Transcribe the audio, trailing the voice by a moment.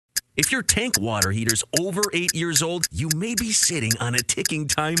If your tank water heater's over 8 years old, you may be sitting on a ticking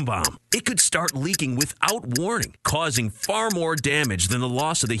time bomb. It could start leaking without warning, causing far more damage than the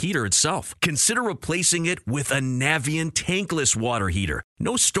loss of the heater itself. Consider replacing it with a Navien tankless water heater.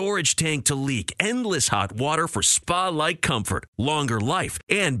 No storage tank to leak, endless hot water for spa-like comfort, longer life,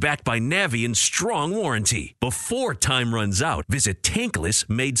 and backed by Navien's strong warranty. Before time runs out, visit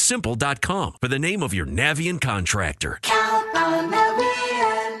tanklessmadesimple.com for the name of your Navien contractor. Count on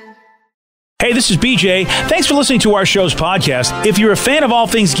Navien. Hey, this is BJ. Thanks for listening to our show's podcast. If you're a fan of all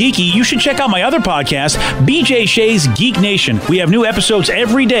things geeky, you should check out my other podcast, BJ Shea's Geek Nation. We have new episodes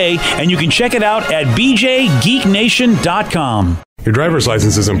every day, and you can check it out at bjgeeknation.com. Your driver's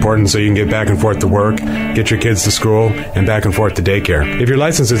license is important so you can get back and forth to work, get your kids to school, and back and forth to daycare. If your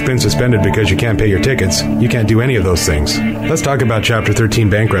license has been suspended because you can't pay your tickets, you can't do any of those things. Let's talk about Chapter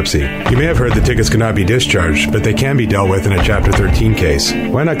 13 bankruptcy. You may have heard that tickets cannot be discharged, but they can be dealt with in a Chapter 13 case.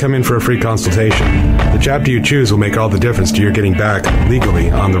 Why not come in for a free consultation? The chapter you choose will make all the difference to your getting back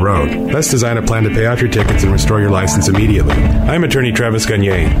legally on the road. Let's design a plan to pay off your tickets and restore your license immediately. I'm attorney Travis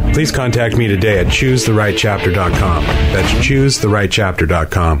Gagne. Please contact me today at choosetherightchapter.com. That's choosetherightchapter.com.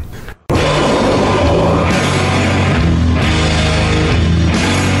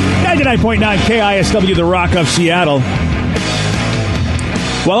 99.9 KISW, the Rock of Seattle.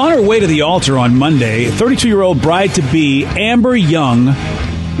 While on her way to the altar on Monday, 32-year-old bride-to-be Amber Young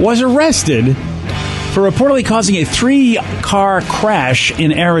was arrested for reportedly causing a 3-car crash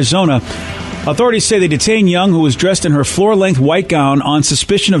in Arizona. Authorities say they detained Young, who was dressed in her floor-length white gown, on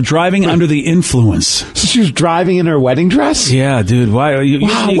suspicion of driving under the influence. So she was driving in her wedding dress? Yeah, dude. Why? You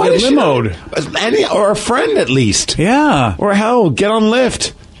get limoed. Or a friend, at least. Yeah. Or hell, get on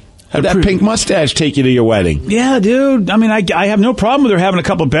Lyft. Have that pink mustache take you to your wedding. Yeah, dude. I mean, I have no problem with her having a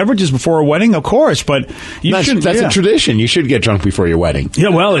couple of beverages before a wedding, of course, but that's a tradition. You should get drunk before your wedding. Yeah,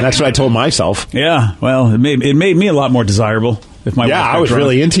 well, that's what I told myself. Yeah, well, it made me a lot more desirable. If my wife got I was drunk.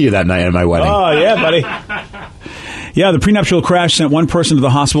 Really into you that night at my wedding. Oh, yeah, buddy. Yeah, the prenuptial crash sent one person to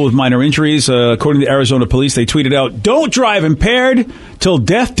the hospital with minor injuries. According to Arizona police, they tweeted out, "Don't drive impaired. Till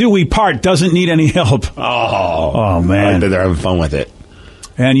death do we part. Doesn't need any help." Oh man. I bet they're having fun with it.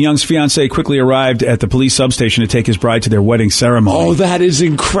 And Young's fiancé quickly arrived at the police substation to take his bride to their wedding ceremony. Oh, that is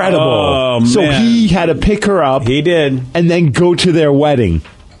incredible. Oh, so man. he had to pick her up. He did. And then go to their wedding.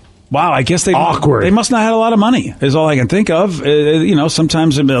 Wow, I guess they must not have a lot of money, is all I can think of.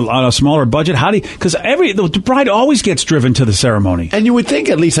 Sometimes on a smaller budget. Because the bride always gets driven to the ceremony. And you would think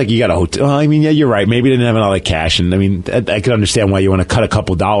at least you got a hotel. I mean, yeah, you're right. Maybe they didn't have a lot of cash. And I mean, I could understand why you want to cut a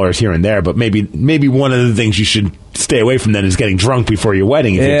couple $dollars here and there. But maybe one of the things you should stay away from then is getting drunk before your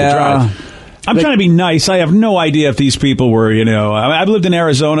wedding if you have to drive. I'm trying to be nice. I have no idea if these people were, I've lived in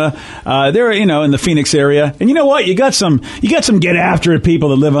Arizona. They're, in the Phoenix area. And you know what? You got some get after it people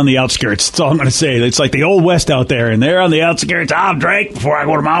that live on the outskirts. That's all I'm going to say. It's like the old West out there, and they're on the outskirts. I'll drink before I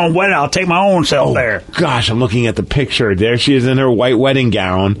go to my own wedding. I'll take my own self there. Gosh, I'm looking at the picture. There she is in her white wedding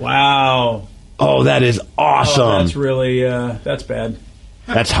gown. Wow. Oh, that is awesome. Oh, that's really, that's bad.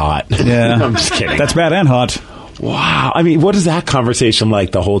 That's hot. Yeah. I'm just kidding. That's bad and hot. Wow. I mean, what is that conversation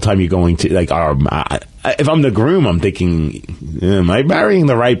like the whole time you're going to, if I'm the groom, I'm thinking, am I marrying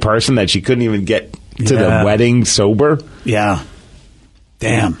the right person that she couldn't even get to the wedding sober? Yeah.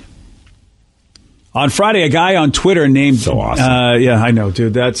 Damn. On Friday, a guy on Twitter named... So awesome. Yeah, I know,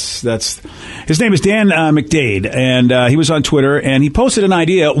 dude. That's his name is Dan McDade, and he was on Twitter, and he posted an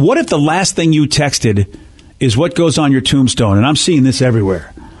idea. What if the last thing you texted is what goes on your tombstone? And I'm seeing this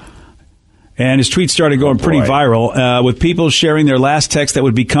everywhere. And his tweets started going pretty viral, with people sharing their last text that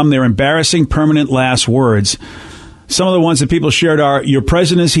would become their embarrassing permanent last words. Some of the ones that people shared are, "Your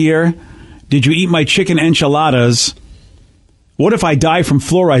president is here. Did you eat my chicken enchiladas? What if I die from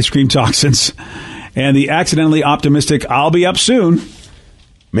floor ice cream toxins?" And the accidentally optimistic, "I'll be up soon."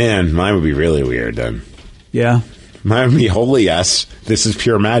 Man, mine would be really weird then. Yeah. Mine would be, "Holy yes, this is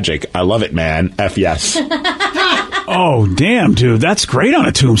pure magic. I love it, man. F yes." Oh, damn, dude. That's great on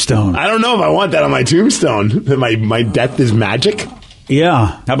a tombstone. I don't know if I want that on my tombstone. My death is magic.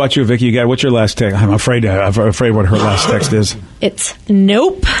 Yeah. How about you, Vicky? What's your last text? I'm afraid what her last text is. It's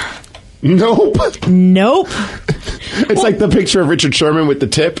nope. Nope. Nope. It's like the picture of Richard Sherman with the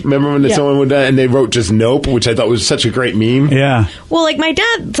tip. Remember when someone would and they wrote just nope, which I thought was such a great meme. Yeah. Well, like my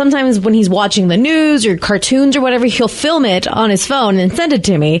dad, sometimes when he's watching the news or cartoons or whatever, he'll film it on his phone and send it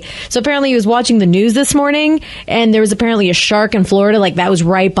to me. So apparently he was watching the news this morning, and there was apparently a shark in Florida, like that was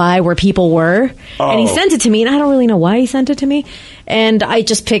right by where people were. Oh. And he sent it to me, and I don't really know why he sent it to me. And I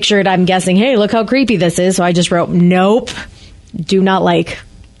just pictured, I'm guessing, hey, look how creepy this is. So I just wrote, nope, do not like.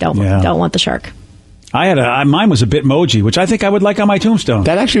 Don't want the shark. Mine was a Bitmoji, which I think I would like on my tombstone.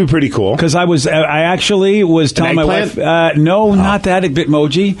 That'd actually be pretty cool. Because I actually was telling my wife, no, not that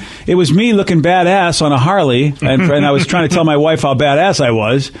Bitmoji. It was me looking badass on a Harley, and I was trying to tell my wife how badass I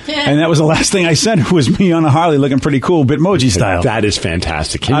was, and that was the last thing I sent was me on a Harley looking pretty cool, Bitmoji style. That is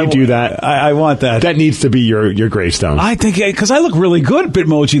fantastic. Can you do that? I want that. That needs to be your gravestone. I think, because I look really good at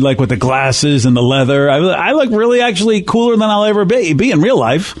Bitmoji, like with the glasses and the leather. I look really actually cooler than I'll ever be in real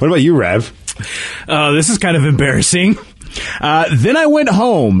life. What about you, Rev? This is kind of embarrassing. Then I went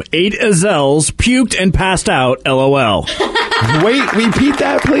home, ate Azelles, puked, and passed out. LOL. Wait, repeat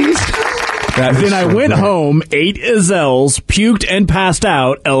that, please. Then I went home, ate Azelles, puked, and passed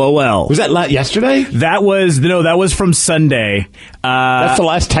out. LOL. Was that yesterday? That was from Sunday. That's the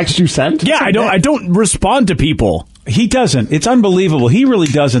last text you sent? Yeah, I don't respond to people. He doesn't. It's unbelievable. He really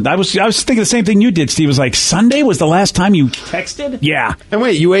doesn't. I was thinking the same thing you did, Steve. It was like, Sunday was the last time you texted? Yeah. And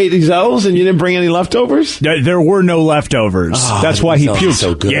wait, you ate these L's and you didn't bring any leftovers? There were no leftovers. Oh, that's why he puked.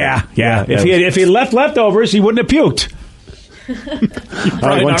 So good. Yeah. If he left leftovers, he wouldn't have puked. All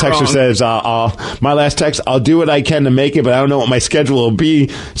right, one texter says, my last text, I'll do what I can to make it, but I don't know what my schedule will be,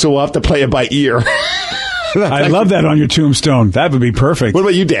 so we'll have to play it by ear. I love that on your tombstone. That would be perfect. What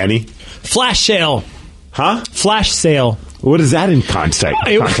about you, Danny? Flash sale. Huh? Flash sale. What is that in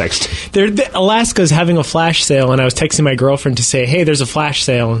context? Alaska's having a flash sale, and I was texting my girlfriend to say, hey, there's a flash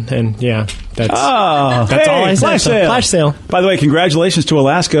sale. And yeah, that's all I said. Flash sale. Flash sale. By the way, congratulations to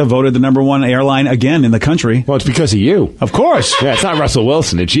Alaska. Voted the #1 airline again in the country. Well, it's because of you. Of course. Yeah, it's not Russell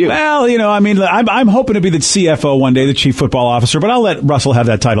Wilson. It's you. Well, I'm hoping to be the CFO one day, the chief football officer, but I'll let Russell have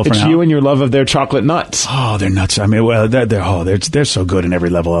that title for now. It's you and your love of their chocolate nuts. Oh, they're nuts. I mean, well, they're so good in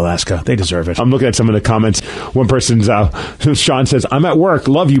every level, Alaska. They deserve it. I'm looking at some of the comments. One person's, Sean says, I'm at work.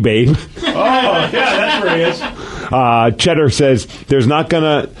 Love you, babe. Oh, yeah, that's where he is. Cheddar says, they're not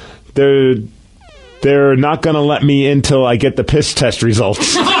gonna let me in till I get the piss test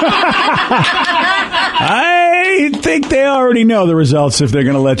results. I think they already know the results if they're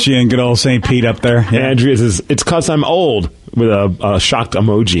going to let you in. Good old St. Pete up there. Yeah. Andrea says, it's because I'm old, with a shocked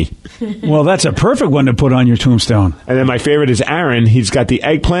emoji. Well, that's a perfect one to put on your tombstone. And then my favorite is Aaron. He's got the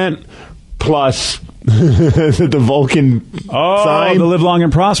eggplant plus the Vulcan sign. The live long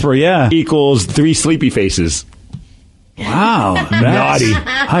and prosper, yeah. Equals 3 sleepy faces. Wow, naughty!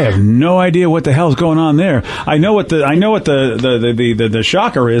 I have no idea what the hell's going on there. I know what the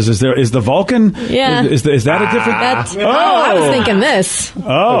shocker is. Is the Vulcan? Yeah. Is that a different? I was thinking this.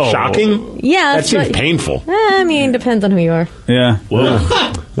 Oh, shocking! Yeah, that seems painful. I mean, depends on who you are. Yeah. Whoa.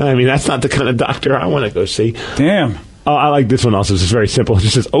 I mean, that's not the kind of doctor I want to go see. Damn. Oh, I like this one also. It's very simple. It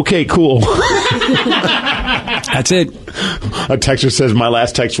just says, okay, cool. That's it. A texter says, my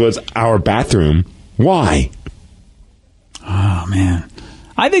last text was, our bathroom. Why? Oh, man.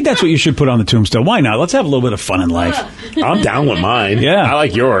 I think that's what you should put on the tombstone. Why not? Let's have a little bit of fun in life. I'm down with mine. Yeah. I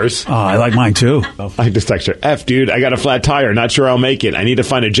like yours. Oh, I like mine, too. I like this texture. F, dude, I got a flat tire. Not sure I'll make it. I need to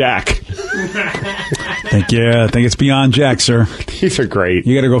find a jack. I think it's beyond jack, sir. These are great.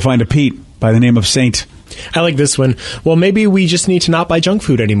 You got to go find a Pete by the name of Saint. I like this one. Well, maybe we just need to not buy junk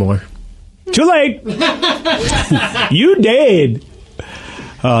food anymore. Too late. You did.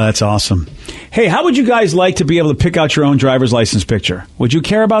 Oh, that's awesome. Hey, how would you guys like to be able to pick out your own driver's license picture? Would you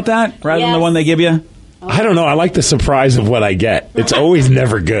care about that rather than the one they give you? I don't know. I like the surprise of what I get. It's always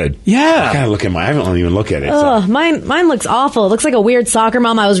never good. Yeah. I gotta look at I don't even look at it. Oh, mine looks awful. It looks like a weird soccer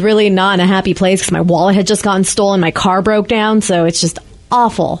mom. I was really not in a happy place because my wallet had just gotten stolen. My car broke down, so it's just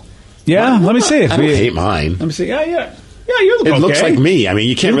awful. Yeah, let me see it. I don't hate mine. Let me see. Yeah, you look okay. It looks like me. I mean,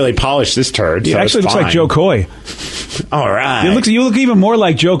 you can't really polish this turd. It so actually looks fine. like Joe Coy. All right. You look even more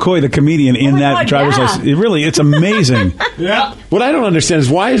like Joe Coy, the comedian, in that driver's license. It's amazing. Yeah. What I don't understand is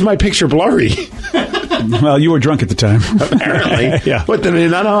why is my picture blurry? Well, you were drunk at the time. Apparently. Yeah. What, did they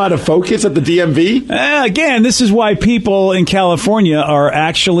not know how to focus at the DMV? Again, this is why people in California are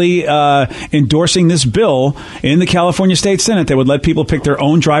actually endorsing this bill in the California State Senate that would let people pick their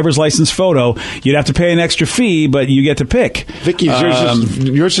own driver's license photo. You'd have to pay an extra fee, but you get to pick. Vicky,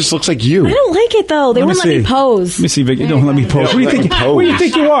 yours just looks like you. I don't like it, though. They won't let me pose. Let me see, Vicky. Don't let me pose. What do you think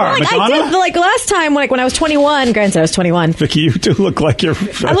you are, Madonna? I did, last time, when I was 21. Granted, I was 21. Vicky, you do look like you're...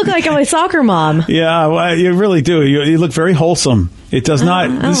 I look like I'm a soccer mom. Yeah, well, you really do. You look very wholesome. It does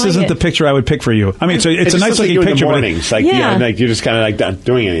not. This isn't the picture I would pick for you. I mean, it's a nice looking picture. In the mornings, like you're just kind of like not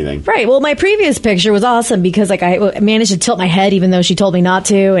doing anything. Right. Well, my previous picture was awesome because I managed to tilt my head even though she told me not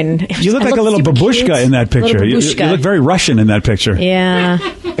to, and you look like a little babushka in that picture. You look very Russian in that picture. Yeah.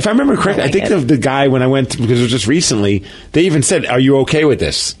 If I remember correctly, I think the guy when I went because it was just recently, they even said, "Are you okay with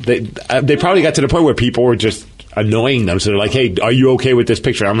this?" They probably got to the point where people were just annoying them. So they're like, hey, are you okay with this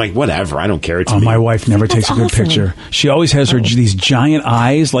picture? I'm like, whatever. I don't care. It's me. My wife never takes a good awesome. picture. She always has these giant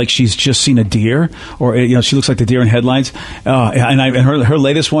eyes, like she's just seen a deer, or she looks like the deer in headlines. And her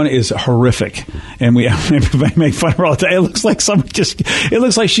latest one is horrific, and we make fun of her all the time. It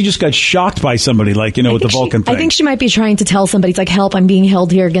looks like she just got shocked by somebody, like with the Vulcan thing. I think she might be trying to tell somebody, it's like, help! I'm being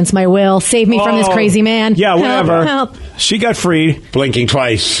held here against my will. Save me from this crazy man. Yeah, whatever. Help. She got freed. Blinking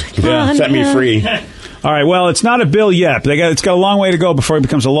twice. Yeah. Set me free. All right, well, it's not a bill yet, but it's got a long way to go before it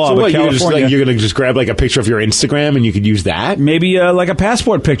becomes a law. So but what, California, you're going to just grab like a picture of your Instagram and you could use that? Maybe like a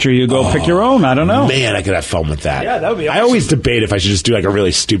passport picture. You go pick your own. I don't know. Man, I could have fun with that. Yeah, that would be awesome. I always debate if I should just do like a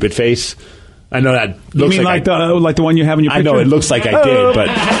really stupid face. I know that looks You mean like the one you have in your picture? I know it looks like I did, but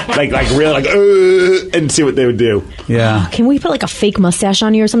like really and see what they would do. Yeah. Can we put like a fake mustache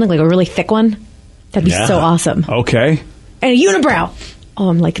on you or something, like a really thick one? That'd be so awesome. Okay. And a unibrow. Oh,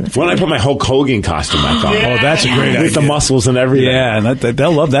 I'm liking this. When I put my Hulk Hogan costume back on. Oh, that's a great idea. With the muscles and everything. Yeah,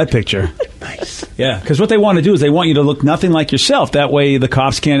 they'll love that picture. Nice. Yeah, because what they want to do is they want you to look nothing like yourself. That way the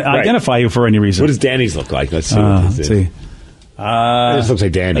cops can't identify you for any reason. What does Danny's look like? Let's see what this is. See. It just looks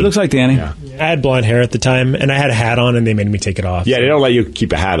like Danny. It looks like Danny. Yeah. I had blonde hair at the time, and I had a hat on, and they made me take it off. Yeah, they don't let you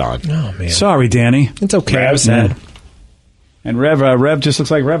keep a hat on. Oh, man. Sorry, Danny. It's okay. I was sad. And Rev just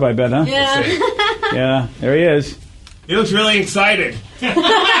looks like Rev, I bet, huh? Yeah. Yeah, there he is. He looks really excited.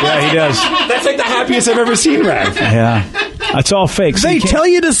 Yeah, he does. That's like the happiest I've ever seen, Rev. Yeah. That's all fake. So They you can't- tell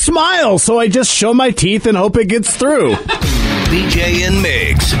you to smile, so I just show my teeth and hope it gets through. BJ and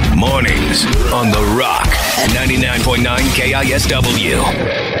Migs, mornings on The Rock, 99.9 KISW.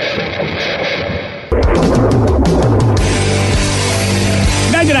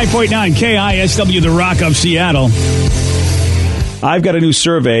 .9 KISW, The Rock of Seattle. I've got a new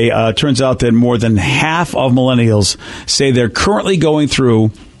survey. Turns out that more than half of millennials say they're currently going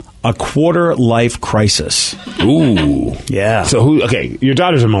through a quarter-life crisis. Ooh. Yeah. So your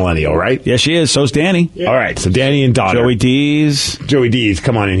daughter's a millennial, right? Yeah, she is. So's Danny. All right, so Danny and daughter. Joey D's. Joey D's,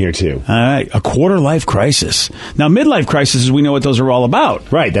 come on in here too. All right, a quarter-life crisis. Now, midlife crises, we know what those are all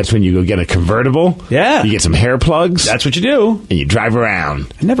about. Right, that's when you go get a convertible. Yeah. You get some hair plugs. That's what you do. And you drive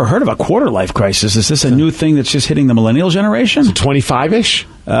around. I never heard of a quarter-life crisis. Is this a new thing that's just hitting the millennial generation? 25-ish?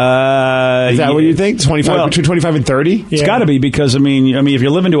 Is that what you think? 25, between 25 and 30? It's got to be because, I mean, if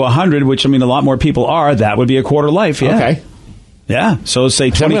you're living to 100, which, a lot more people are, that would be a quarter life, yeah. Okay. Yeah, so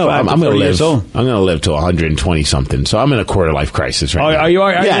say 25 to 30 years old. I'm going to live to 120 something, so I'm in a quarter life crisis right now. Are you?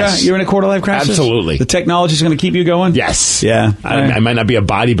 Yes. You're in a quarter life crisis? Absolutely. The technology's going to keep you going? Yes. Yeah. I might not be a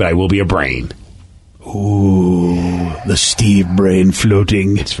body, but I will be a brain. Ooh, the Steve brain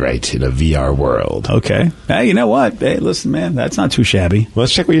floating. That's right, in a VR world. Okay. Hey, you know what? Hey, listen, man, that's not too shabby.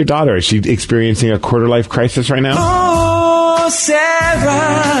 Let's check with your daughter. Is she experiencing a quarter life crisis right now? Oh,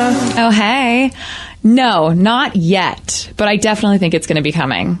 Sarah. Oh, hey. No, not yet. But I definitely think it's going to be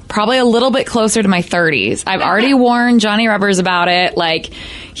coming. Probably a little bit closer to my 30s. I've already warned Johnny Rubbers about it. Like,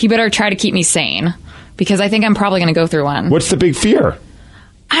 he better try to keep me sane. Because I think I'm probably going to go through one. What's the big fear?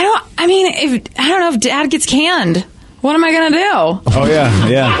 I don't know if Dad gets canned. What am I going to do? Oh,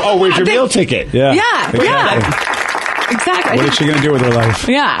 yeah. Oh, where's your meal ticket? Yeah. Exactly. What is she going to do with her life?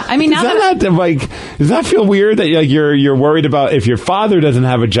 Yeah. Does that feel weird that you're worried about if your father doesn't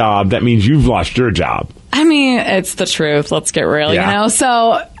have a job, that means you've lost your job? It's the truth. Let's get real, Yeah. you know?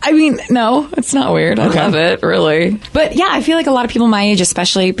 So, no, it's not weird. I love it, really. But yeah, I feel like a lot of people my age,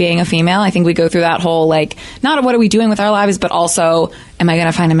 especially being a female, I think we go through that whole, not what are we doing with our lives, but also, am I going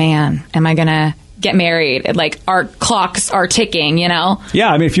to find a man? Am I going to get married? Our clocks are ticking, you know?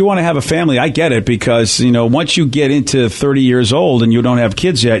 Yeah, if you want to have a family, I get it because, once you get into 30 years old and you don't have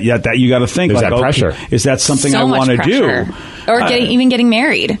kids yet that you got to think There's that pressure. Is that something So I much want to do? pressure. Or getting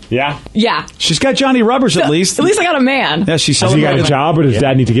married. Yeah. Yeah. She's got Johnny Rubbers at least. At least I got a man. Yeah, she's Has he got a job, or does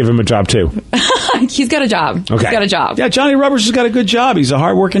Dad need to give him a job too? He's got a job. Okay. He's got a job. Yeah, Johnny Rubbers has got a good job. He's a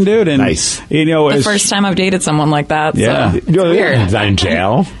hardworking dude. And, Nice. The first time I've dated someone like that. Yeah. So it's weird. He's not in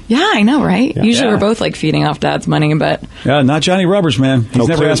jail. Yeah, I know, right? Usually Yeah. we're both feeding off Dad's money, but Yeah, not Johnny Rubbers, man. He's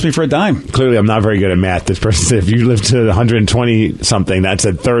never clearly. asked me for a dime. Clearly, I'm not very good at math. This person said if you live to 120 something, that's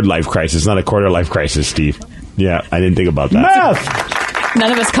a third life crisis, not a quarter life crisis, Steve. Yeah, I didn't think about that. Math!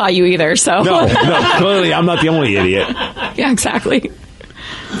 none of us caught you either. So No, clearly I'm not the only idiot. Yeah, exactly.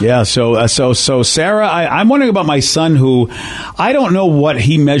 Yeah, so Sarah, I'm wondering about my son, who I don't know what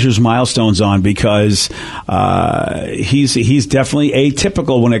he measures milestones on because he's definitely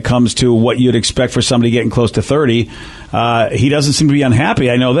atypical when it comes to what you'd expect for somebody getting close to 30. He doesn't seem to be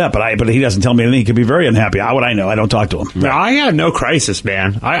unhappy. I know that, but he doesn't tell me anything. He could be very unhappy. How would I know? I don't talk to him. No, I got no crisis,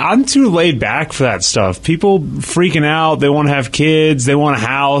 man. I'm too laid back for that stuff. People freaking out. They want to have kids. They want a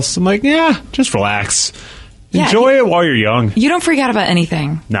house. I'm like, yeah, just relax. Yeah, Enjoy it while you're young. You don't freak out about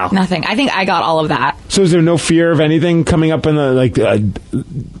anything. No. Nothing. I think I got all of that. So is there no fear of anything coming up in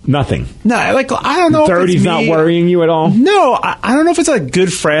the, nothing? No, like, I don't know. 30's not worrying you at all? No, I don't know if it's like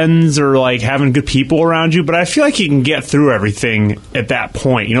good friends or like having good people around you, but I feel like you can get through everything at that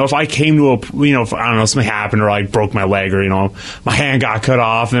point. You know, if I came to if, I don't know, something happened or I broke my leg or, my hand got cut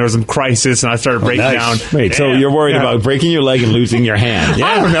off and there was some crisis and I started breaking down. Wait, so you're worried about breaking your leg and losing your hand?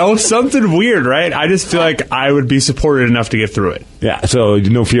 I don't know, something weird, right? I just feel like I would be supported enough to get through it. Yeah, so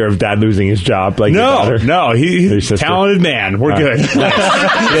no fear of dad losing his job like your daughter? No, he's a talented man. We're good.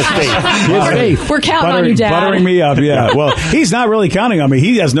 We're counting on you, Dad. Buttering me up, yeah. Well, he's not really counting on me.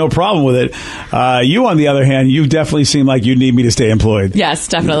 He has no problem with it. You, on the other hand, you definitely seem like you need me to stay employed. Yes,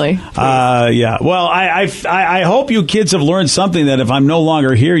 definitely. Yeah. Well, I hope you kids have learned something that if I'm no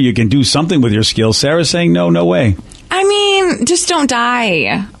longer here, you can do something with your skills. Sarah's saying no way. I mean, just don't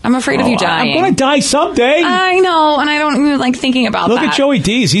die. I'm afraid of you dying. I'm going to die someday. I know, and I don't even like thinking about Look that. at Joey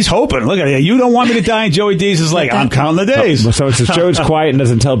D's. He's hoping. Look at it. You don't want me to die, and Joey D's is like, I'm counting the days. So it's just Joe's quiet and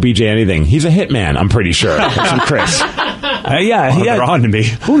doesn't tell BJ anything. He's a hitman, I'm pretty sure. From Chris. They're on to me.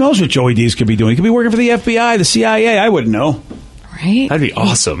 Who knows what Joey D's could be doing? He could be working for the FBI, the CIA. I wouldn't know. Right? That'd be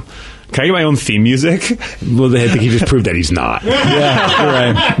awesome. Can I get my own theme music? Well, I think he just proved that he's not. Yeah, you're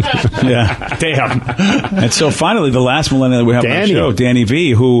right. Yeah. Damn. And so finally, the last millennial we have on the show, Danny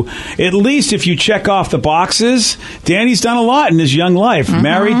V, who, at least if you check off the boxes, Danny's done a lot in his young life. Mm-hmm.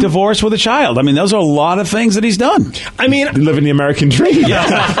 Married, divorced, with a child. I mean, those are a lot of things that he's done. I mean, living the American dream.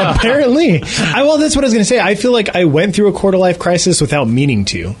 Yeah, apparently. Well, that's what I was going to say. I feel like I went through a quarter-life crisis without meaning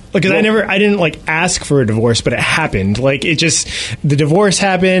to. Because I didn't like ask for a divorce, but it happened. Like, the divorce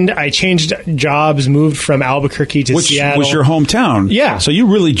happened. I changed jobs, moved from Albuquerque to Seattle. Which was your hometown. Yeah. So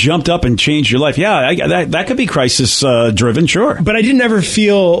you really jumped up and changed your life. Yeah, that could be crisis-driven, sure. But I didn't ever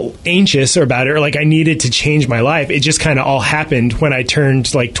feel anxious about it or like I needed to change my life. It just kind of all happened when I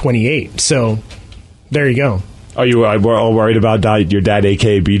turned like 28. So there you go. Are you all worried about your dad,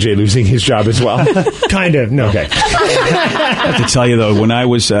 a.k.a. BJ, losing his job as well? Kind of, no. Okay. I have to tell you, though, when I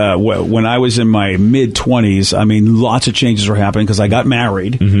was in my mid-20s, I mean, lots of changes were happening because I got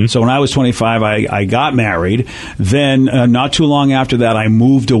married. Mm-hmm. So when I was 25, I got married. Then not too long after that, I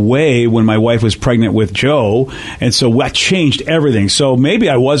moved away when my wife was pregnant with Joe. And so that changed everything. So maybe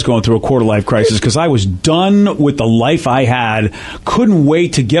I was going through a quarter-life crisis because I was done with the life I had. Couldn't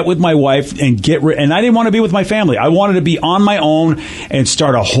wait to get with my wife and and I didn't want to be with my family. I wanted to be on my own and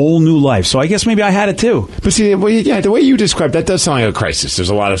start a whole new life. So I guess maybe I had it too. But see, the way you described that does sound like a crisis. There's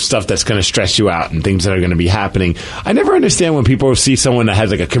a lot of stuff that's going to stress you out and things that are going to be happening. I never understand when people see someone that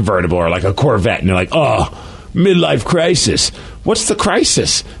has like a convertible or like a Corvette and they're like, oh, midlife crisis. What's the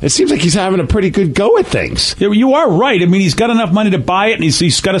crisis? It seems like he's having a pretty good go at things. You are right. I mean, he's got enough money to buy it, and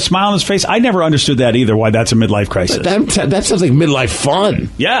he's got a smile on his face. I never understood that either, why that's a midlife crisis. That sounds like midlife fun.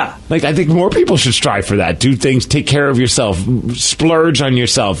 Yeah. Like, I think more people should strive for that. Do things, take care of yourself, splurge on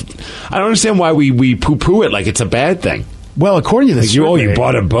yourself. I don't understand why we poo-poo it like it's a bad thing. Well, according to this, you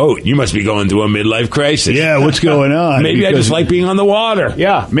bought a boat. You must be going through a midlife crisis. Yeah, what's going on? Maybe I just like being on the water.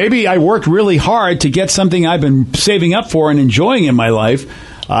 Yeah, maybe I worked really hard to get something I've been saving up for and enjoying in my life.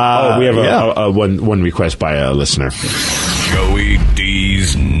 We have one request by a listener. Joey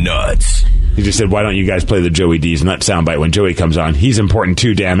D's Nuts. He just said, why don't you guys play the Joey D's Nuts soundbite when Joey comes on? He's important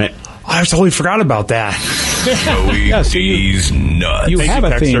too, damn it. I totally forgot about that. Joey D's Nuts. You have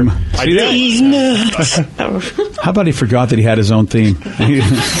a theme. D's Nuts. How about he forgot that he had his own theme?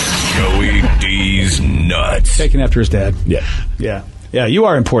 Joey D's Nuts. Taken after his dad. Yeah. Yeah, you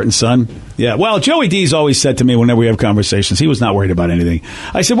are important, son. Yeah. Well, Joey D's always said to me whenever we have conversations, he was not worried about anything.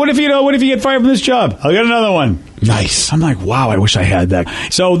 I said, what if you get fired from this job? I'll get another one. Nice. I'm like, wow, I wish I had that.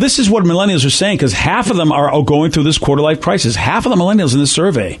 So this is what millennials are saying, because half of them are going through this quarter-life crisis. Half of the millennials in this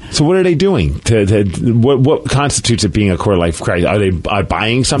survey. So what are they doing? What constitutes it being a quarter-life crisis? Are they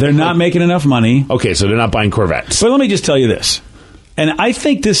buying something? They're not making enough money. Okay, so they're not buying Corvettes. But let me just tell you this. And I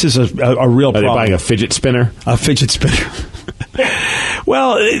think this is a real problem. Are they buying a fidget spinner? A fidget spinner.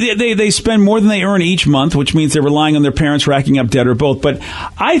 Well, they spend more than they earn each month, which means they're relying on their parents, racking up debt or both. But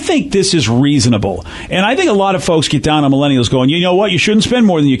I think this is reasonable. And I think a lot of folks get down on millennials going, you know what, you shouldn't spend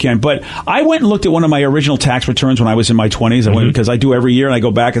more than you can. But I went and looked at one of my original tax returns when I was in my 20s. I went because I do every year, and I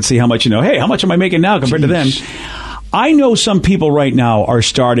go back and see how much, hey, how much am I making now compared to then? I know some people right now are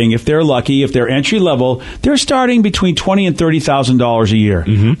starting, if they're lucky, if they're entry level, they're starting between $20,000 and $30,000 a year.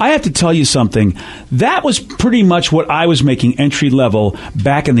 Mm-hmm. I have to tell you something. That was pretty much what I was making entry level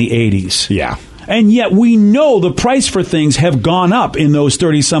back in the 80s. Yeah. And yet we know the price for things have gone up in those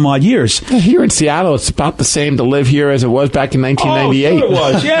 30-some-odd years. Here in Seattle, it's about the same to live here as it was back in 1998. Oh, sure it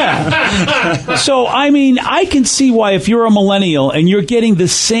was, yeah. So, I mean, I can see why if you're a millennial and you're getting the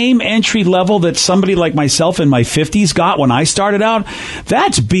same entry level that somebody like myself in my 50s got when I started out,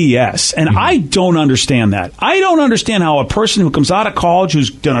 that's BS. And I don't understand that. I don't understand how a person who comes out of college, who's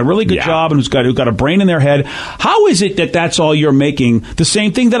done a really good job and who's got a brain in their head, how is it that that's all you're making the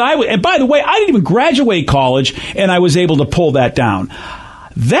same thing that I would? And by the way, I didn't even graduate college, and I was able to pull that down.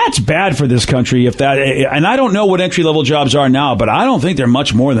 That's bad for this country. If that, and I don't know what entry-level jobs are now, but I don't think they're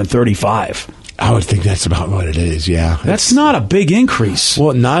much more than 35. I would think that's about what it is, yeah. That's not a big increase.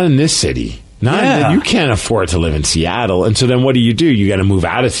 Well, not in this city. You can't afford to live in Seattle, and so then what do? You got to move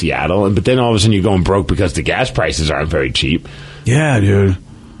out of Seattle, but then all of a sudden you're going broke because the gas prices aren't very cheap. Yeah, dude.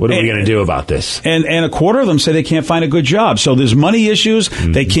 What are we going to do about this? And a quarter of them say they can't find a good job. So there's money issues.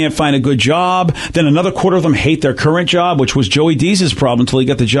 They can't find a good job. Then another quarter of them hate their current job, which was Joey Dees' problem until he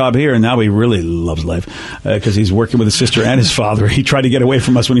got the job here. And now he really loves life because he's working with his sister and his father. He tried to get away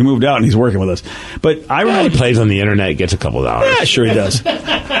from us when he moved out, and he's working with us. But I remember he plays on the internet, gets a couple of dollars. Yeah, sure he does.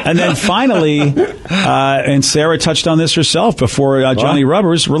 And then finally, and Sarah touched on this herself before Johnny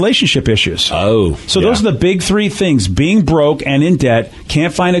Rubber's relationship issues. So those are the big three things: being broke and in debt,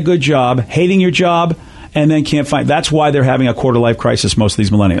 can't find a good job, hating your job, and then can't find. That's why they're having a quarter-life crisis, most of these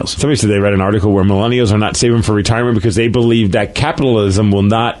millennials. Somebody said they read an article where millennials are not saving for retirement because they believe that capitalism will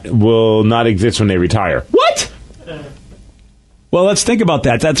not exist when they retire. What? Well, let's think about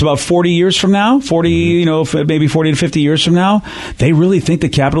that. That's about 40 years from now, maybe 40 to 50 years from now. They really think the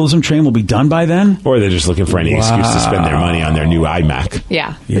capitalism train will be done by then? Or they're just looking for any excuse to spend their money on their new iMac.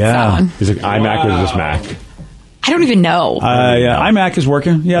 Yeah. Yeah. That one. Is it iMac or is it just Mac? I don't even know. iMac is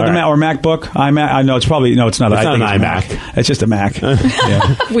working. Yeah, or MacBook. iMac. I know it's probably it's not. It's not an iMac. It's just a Mac.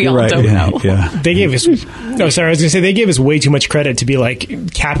 Yeah. We all don't know. Yeah. They gave us. No, sorry. I was going to say they gave us way too much credit to be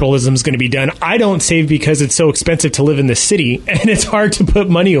like capitalism is going to be done. I don't save because it's so expensive to live in the city, and it's hard to put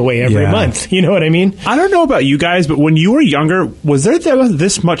money away every month. You know what I mean? I don't know about you guys, but when you were younger, was there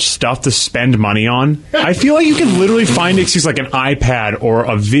this much stuff to spend money on? I feel like you can literally find excuses like an iPad or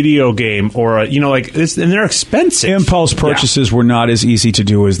a video game or this, and they're expensive. Impulse purchases were not as easy to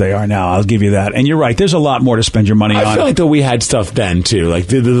do as they are now. I'll give you that. And you're right. There's a lot more to spend your money on. I feel like we had stuff then too, like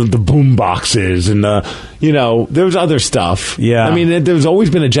the boom boxes and there was other stuff. Yeah. I mean, there's always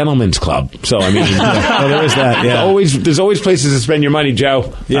been a gentleman's club. So I mean, there is that. Yeah. There's always places to spend your money,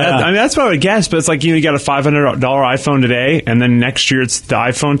 Joe. Yeah. I mean, that's what I would guess. But it's like you got a $500 iPhone today, and then next year it's the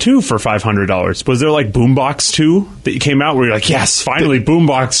iPhone 2 for $500. Was there like Boombox 2 that came out where you're like, yes, finally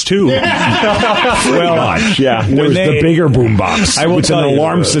Boombox 2? Well, much, yeah. There was the bigger boombox with an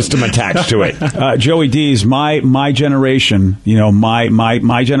alarm system attached to it. Joey D's, my generation,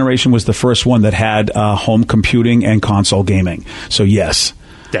 my generation was the first one that had home computing and console gaming. So yes.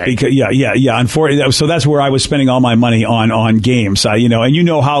 Because, so that's where I was spending all my money on games. And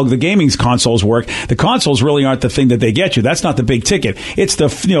how the gaming consoles work. The consoles really aren't the thing that they get you. That's not the big ticket. It's the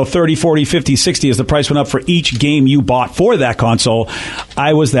 30, 40, 50, 60 as the price went up for each game you bought for that console.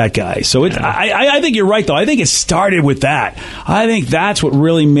 I was that guy. So I think you're right though. I think it started with that. I think that's what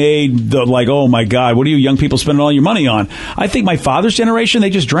really made oh my God, what are you young people spending all your money on? I think my father's generation, they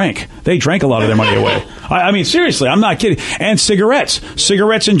just drank. They drank a lot of their money away. I mean, seriously, I'm not kidding. And cigarettes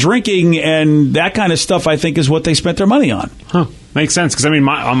and drinking and that kind of stuff, I think, is what they spent their money on. Huh. Makes sense, because I mean,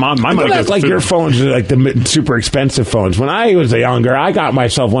 my money goes like your phones are like the super expensive phones. When I was younger, I got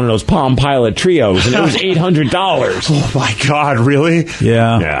myself one of those Palm Pilot Trios, and it was $800. Oh my God, really?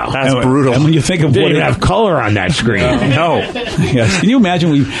 Yeah, that's brutal. And when you think of didn't even have color on that screen, no. Yes. Can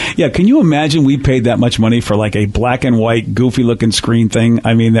you imagine we paid that much money for like a black and white, goofy looking screen thing?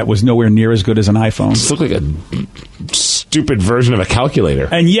 I mean, that was nowhere near as good as an iPhone. It looked like a stupid version of a calculator,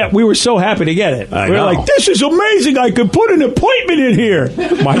 and yet we were so happy to get it. We were like, "This is amazing! I could put an appointment in here.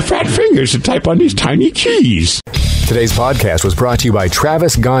 My fat fingers to type on these tiny keys." Today's podcast was brought to you by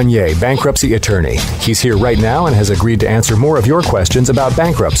Travis Gagne, bankruptcy attorney. He's here right now and has agreed to answer more of your questions about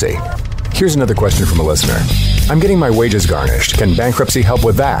bankruptcy. Here's another question from a listener. I'm getting my wages garnished. Can bankruptcy help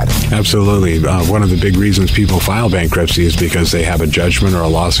with that? Absolutely. One of the big reasons people file bankruptcy is because they have a judgment or a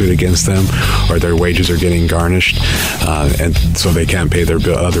lawsuit against them, or their wages are getting garnished, and so they can't pay their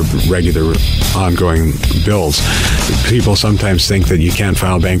other regular ongoing bills. People sometimes think that you can't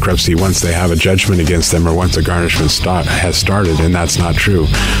file bankruptcy once they have a judgment against them or once a garnishment has started, and that's not true.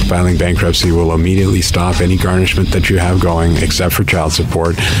 Filing bankruptcy will immediately stop any garnishment that you have going, except for child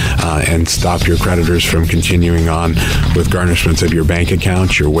support, and stop your creditors from continuing on with garnishments of your bank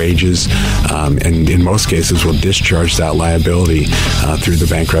account, your wages, and in most cases will discharge that liability through the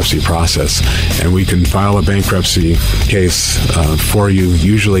bankruptcy process. And we can file a bankruptcy case for you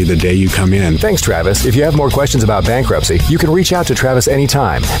usually the day you come in. Thanks, Travis. If you have more questions about bankruptcy, you can reach out to Travis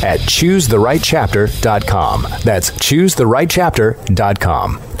anytime at choosetherightchapter.com. That's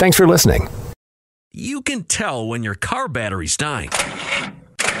choosetherightchapter.com. Thanks for listening. You can tell when your car battery's dying.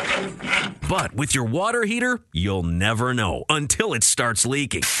 But with your water heater, you'll never know until it starts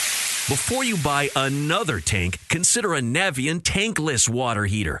leaking. Before you buy another tank, consider a Navien tankless water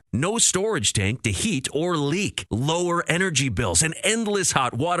heater. No storage tank to heat or leak. Lower energy bills and endless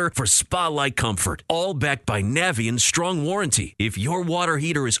hot water for spa-like comfort. All backed by Navien's strong warranty. If your water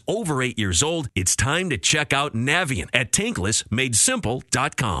heater is over 8 years old, it's time to check out Navien at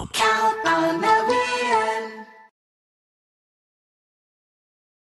tanklessmadesimple.com. Count on